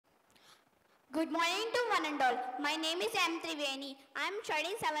Good morning to one and all. My name is N.Triveni. I am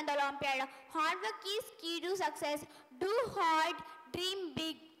studying 7th Olympiad. Hard work is key to success. Do hard, dream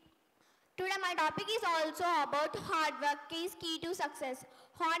big. Today my topic is also about hard work is key to success.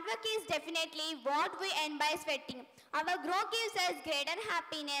 Hard work is definitely what we end by sweating. Our growth gives us greater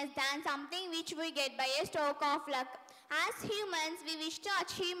happiness than something which we get by a stroke of luck. As humans, we wish to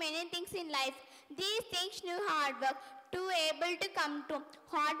achieve many things in life. These things need hard work to able to come to.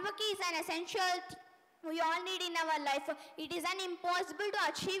 Hard work is an essential we all need in our life. It is impossible to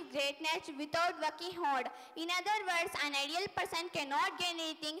achieve greatness without working hard. In other words, an ideal person cannot gain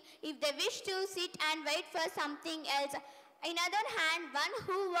anything if they wish to sit and wait for something else. In other hand, one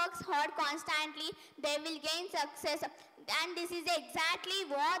who works hard constantly, they will gain success. And this is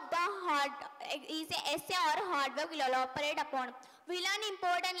exactly what the essay or hard work will operate upon. We learn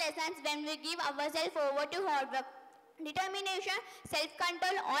important lessons when we give ourselves over to hard work. Determination,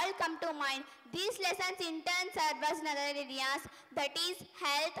 self-control all come to mind. These lessons in turn serve us in other areas, that is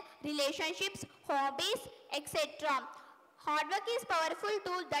health, relationships, hobbies, etc. Hard work is a powerful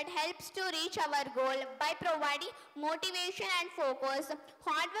tool that helps to reach our goal by providing motivation and focus.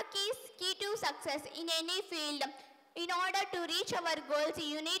 Hard work is key to success in any field. In order to reach our goals,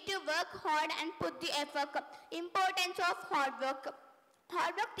 you need to work hard and put the effort. Importance of hard work.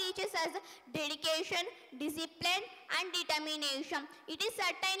 Hard work teaches us dedication, discipline and determination. It is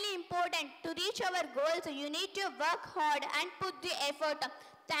certainly important to reach our goals. You need to work hard and put the effort.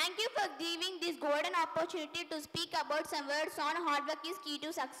 Thank you for giving this golden opportunity to speak about some words on hard work is key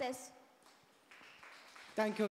to success. Thank you.